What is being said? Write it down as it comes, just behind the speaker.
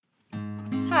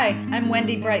Hi, I'm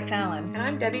Wendy Bright Fallon. And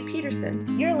I'm Debbie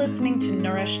Peterson. You're listening to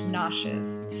Nourished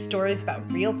Noshes, stories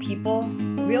about real people,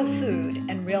 real food,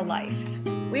 and real life.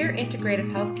 We're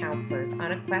integrative health counselors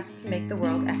on a quest to make the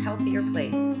world a healthier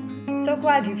place. So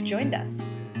glad you've joined us.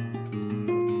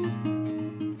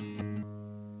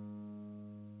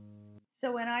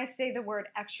 So when I say the word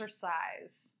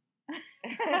exercise,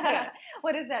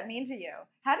 what does that mean to you?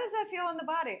 How does that feel in the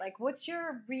body? Like, what's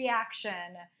your reaction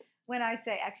when I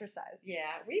say exercise?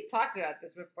 Yeah, we've talked about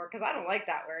this before because I don't like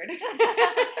that word.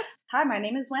 Hi, my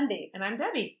name is Wendy. And I'm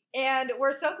Debbie. And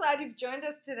we're so glad you've joined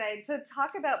us today to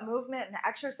talk about movement and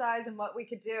exercise and what we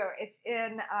could do. It's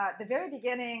in the very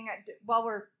beginning, while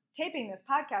we're taping this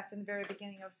podcast in the very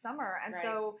beginning of summer. And Right.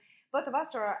 So both of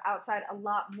us are outside a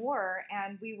lot more,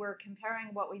 and we were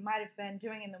comparing what we might have been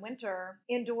doing in the winter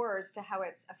indoors to how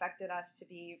it's affected us to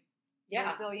be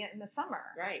resilient in the summer.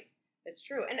 Right. It's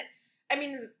true. And I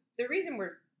mean, the reason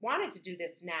we're wanting to do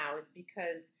this now is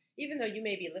because even though you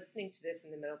may be listening to this in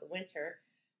the middle of the winter,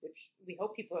 which we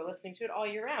hope people are listening to it all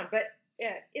year round, but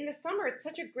in the summer, it's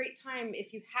such a great time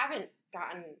if you haven't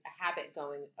gotten a habit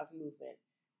going of movement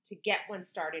to get one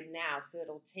started now so that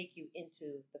it'll take you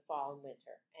into the fall and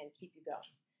winter and keep you going.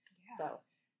 Yeah.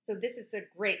 So this is a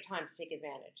great time to take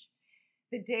advantage.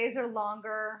 The days are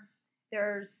longer.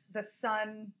 There's the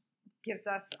sun gives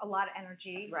us a lot of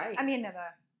energy. Right. I mean, in the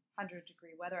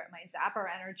 100-degree weather, it might zap our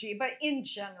energy, but in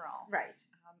general, right.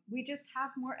 We just have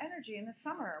more energy in the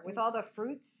summer with all the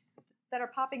fruits that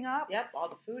are popping up. Yep, all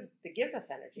the food that gives us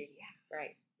energy. Yeah.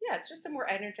 Right. Yeah, it's just a more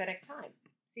energetic time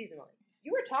seasonally.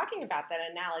 You were talking about that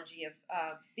analogy of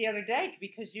the other day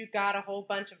because you got a whole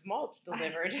bunch of mulch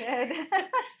delivered. I did.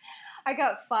 I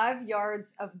got 5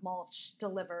 yards of mulch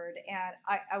delivered, and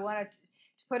I wanted to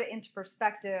put it into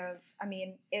perspective. I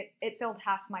mean, it filled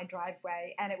half my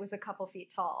driveway, and it was a couple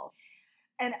feet tall.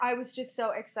 And I was just so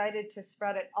excited to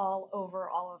spread it all over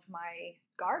all of my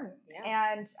garden.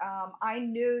 Yeah. And I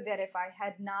knew that if I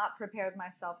had not prepared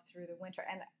myself through the winter,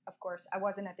 and of course I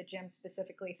wasn't at the gym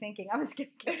specifically thinking I was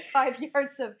going to get 5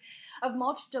 yards of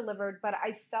mulch delivered, but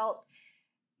I felt,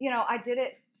 I did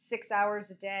it 6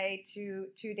 hours a day, 2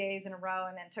 days in a row,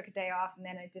 and then took a day off, and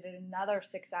then I did it another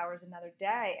 6 hours another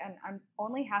day, and I'm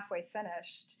only halfway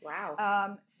finished.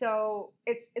 Wow. So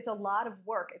it's a lot of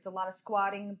work. It's a lot of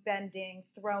squatting, bending,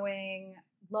 throwing,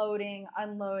 loading,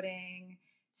 unloading,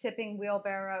 tipping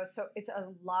wheelbarrows. So it's a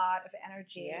lot of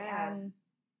energy. Yeah. And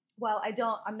while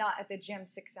I'm not at the gym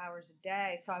 6 hours a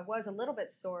day, so I was a little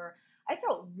bit sore. I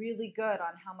felt really good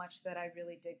on how much that I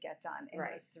really did get done in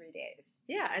those 3 days.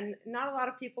 Yeah, and not a lot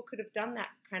of people could have done that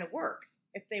kind of work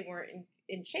if they weren't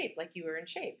in shape like you were in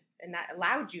shape, and that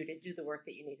allowed you to do the work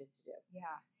that you needed to do.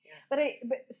 Yeah. But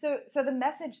so the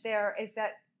message there is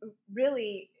that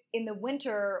really in the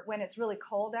winter when it's really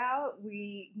cold out,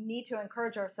 we need to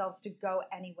encourage ourselves to go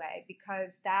anyway,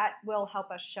 because that will help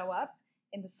us show up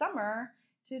in the summer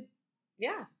to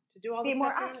do all the be stuff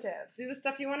more active, do the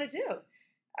stuff you want to do.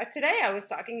 Today I was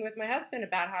talking with my husband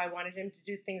about how I wanted him to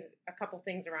do a couple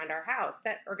things around our house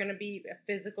that are going to be a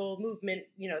physical movement,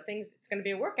 things. It's going to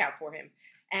be a workout for him.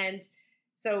 And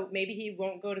so maybe he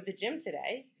won't go to the gym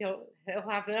today. He'll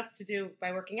have enough to do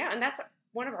by working out. And that's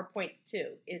one of our points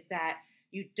too, is that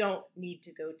you don't need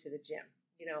to go to the gym.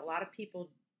 A lot of people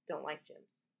don't like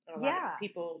gyms. A lot of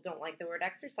people don't like the word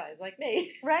exercise like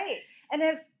me. Right. And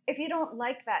if you don't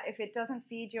like that, if it doesn't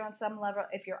feed you on some level,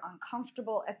 if you're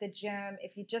uncomfortable at the gym,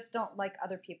 if you just don't like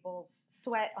other people's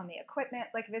sweat on the equipment,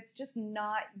 like if it's just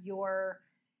not your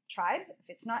tribe, if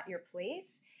it's not your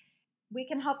place, we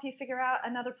can help you figure out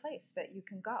another place that you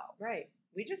can go. Right.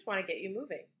 We just want to get you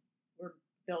moving. We're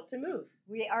built to move.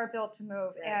 We are built to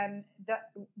move. Right. And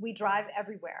we drive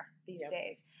everywhere these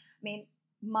days. I mean,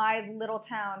 my little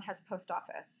town has a post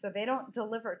office, so they don't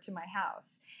deliver to my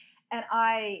house. And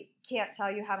I can't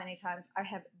tell you how many times I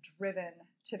have driven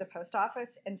to the post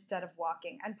office instead of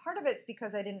walking. And part of it's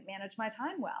because I didn't manage my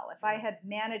time well. If I had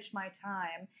managed my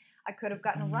time, I could have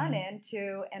gotten a run in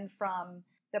to and from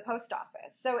the post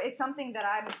office. So it's something that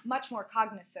I'm much more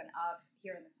cognizant of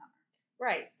here in the summer.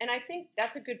 Right. And I think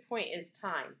that's a good point, is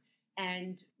time.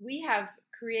 And we have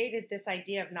created this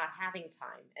idea of not having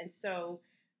time. And so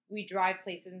we drive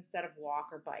places instead of walk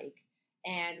or bike.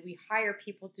 And we hire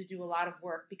people to do a lot of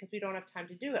work because we don't have time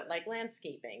to do it, like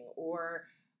landscaping or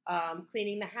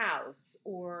cleaning the house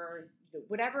or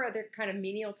whatever other kind of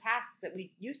menial tasks that we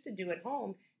used to do at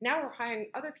home. Now we're hiring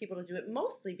other people to do it,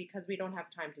 mostly because we don't have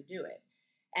time to do it.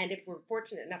 And if we're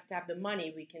fortunate enough to have the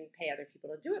money, we can pay other people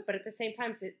to do it. But at the same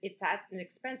time, it's at an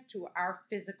expense to our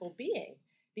physical being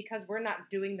because we're not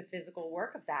doing the physical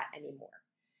work of that anymore.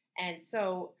 And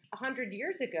so 100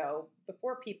 years ago,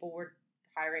 before people were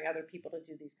hiring other people to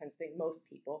do these kinds of things, most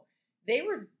people, they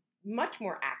were much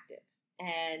more active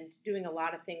and doing a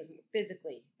lot of things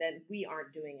physically than we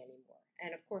aren't doing anymore.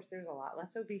 And of course, there's a lot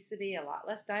less obesity, a lot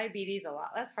less diabetes, a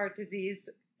lot less heart disease,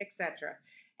 etc.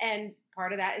 And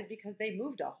part of that is because they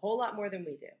moved a whole lot more than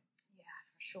we do. Yeah,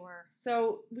 for sure.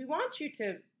 So we want you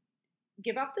to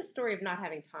give up the story of not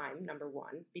having time, number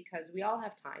one, because we all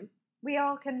have time. We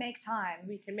all can make time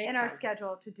in our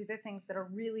schedule to do the things that are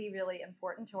really, really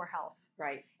important to our health.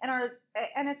 Right.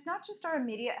 And it's not just our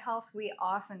immediate health. We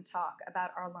often talk about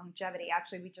our longevity.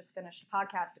 Actually, we just finished a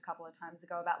podcast a couple of times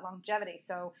ago about longevity.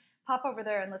 So pop over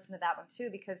there and listen to that one too,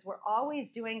 because we're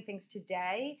always doing things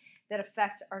today that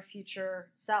affect our future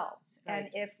selves. Right. And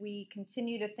if we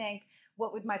continue to think,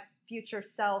 what would my future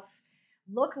self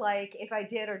look like if I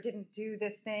did or didn't do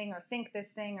this thing or think this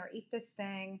thing or eat this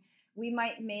thing, we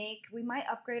might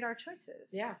upgrade our choices.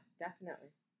 Yeah, definitely.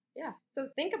 Yeah. So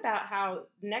think about how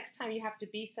next time you have to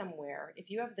be somewhere, if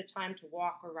you have the time to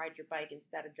walk or ride your bike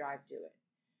instead of drive, do it.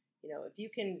 If you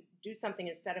can do something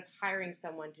instead of hiring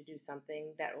someone to do something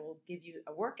that will give you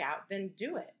a workout, then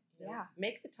do it.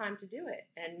 Make the time to do it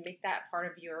and make that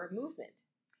part of your movement.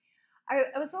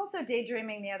 I was also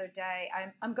daydreaming the other day.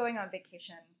 I'm going on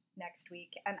vacation next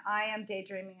week, and I am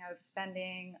daydreaming of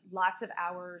spending lots of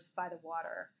hours by the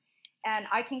water. And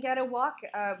I can get a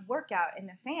workout in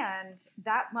the sand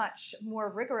that much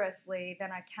more rigorously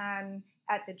than I can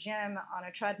at the gym on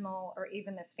a treadmill or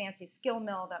even this fancy skill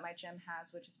mill that my gym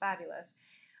has, which is fabulous.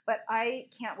 But I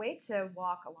can't wait to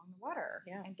walk along the water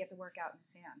and get the workout in the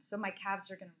sand. So my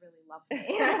calves are going to really love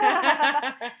me.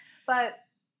 But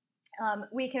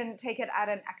we can take it at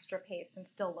an extra pace and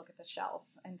still look at the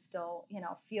shells and still,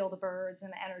 feel the birds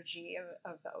and the energy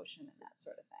of the ocean and that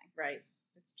sort of thing. Right.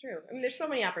 It's true. I mean, there's so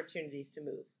many opportunities to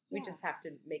move. We just have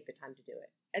to make the time to do it.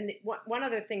 And one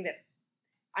other thing that,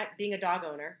 being a dog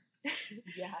owner,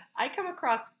 yes, I come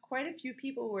across quite a few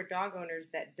people who are dog owners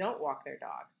that don't walk their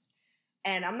dogs.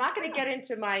 And I'm not going to get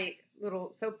into my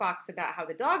little soapbox about how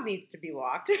the dog needs to be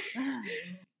walked.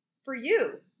 For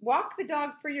you, walk the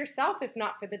dog for yourself, if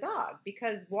not for the dog,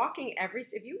 because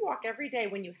if you walk every day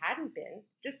when you hadn't been,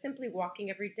 just simply walking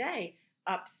every day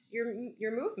ups your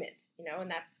movement, and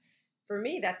that's, for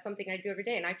me, that's something I do every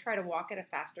day. And I try to walk at a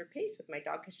faster pace with my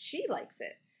dog because she likes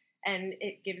it. And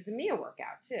it gives me a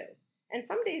workout too. And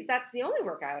some days that's the only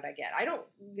workout I get. I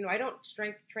don't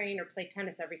strength train or play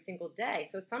tennis every single day.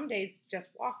 So some days just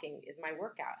walking is my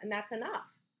workout, and that's enough,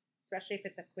 especially if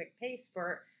it's a quick pace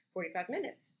for 45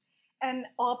 minutes. And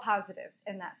all positives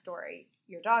in that story.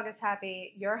 Your dog is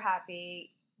happy, you're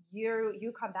happy,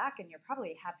 you come back and you're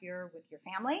probably happier with your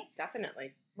family.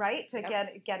 Definitely. Right?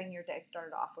 Getting your day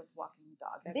started off with walking the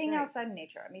dog. That's being right. outside in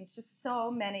nature. I mean, just so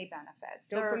many benefits.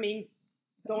 Dopamine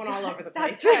going all over the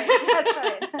place. That's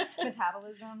right.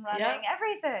 Metabolism running,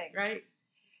 everything. Right.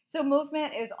 So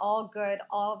movement is all good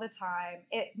all the time.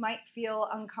 It might feel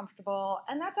uncomfortable,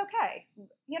 and that's okay.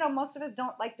 Most of us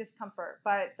don't like discomfort,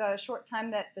 but the short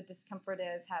time that the discomfort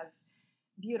has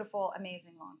beautiful,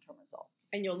 amazing long-term results.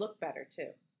 And you'll look better too.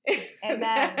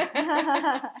 Amen.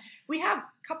 We have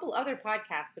a couple other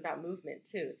podcasts about movement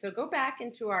too. So go back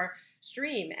into our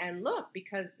stream and look,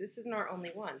 because this isn't our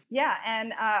only one. Yeah,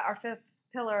 and our fifth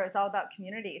pillar is all about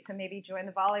community. So maybe join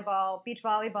the beach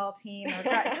volleyball team, or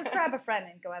just grab a friend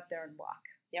and go out there and walk.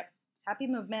 Yep. Happy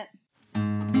movement.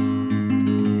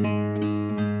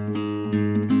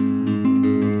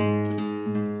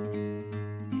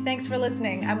 Thanks for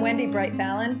listening. I'm Wendy Bright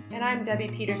Fallon. And I'm Debbie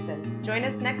Peterson. Join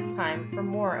us next time for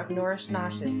more of Nourish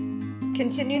Noshes.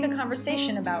 Continue the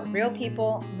conversation about real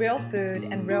people, real food,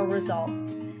 and real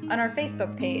results on our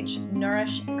Facebook page,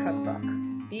 Nourish Cookbook.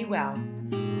 Be well.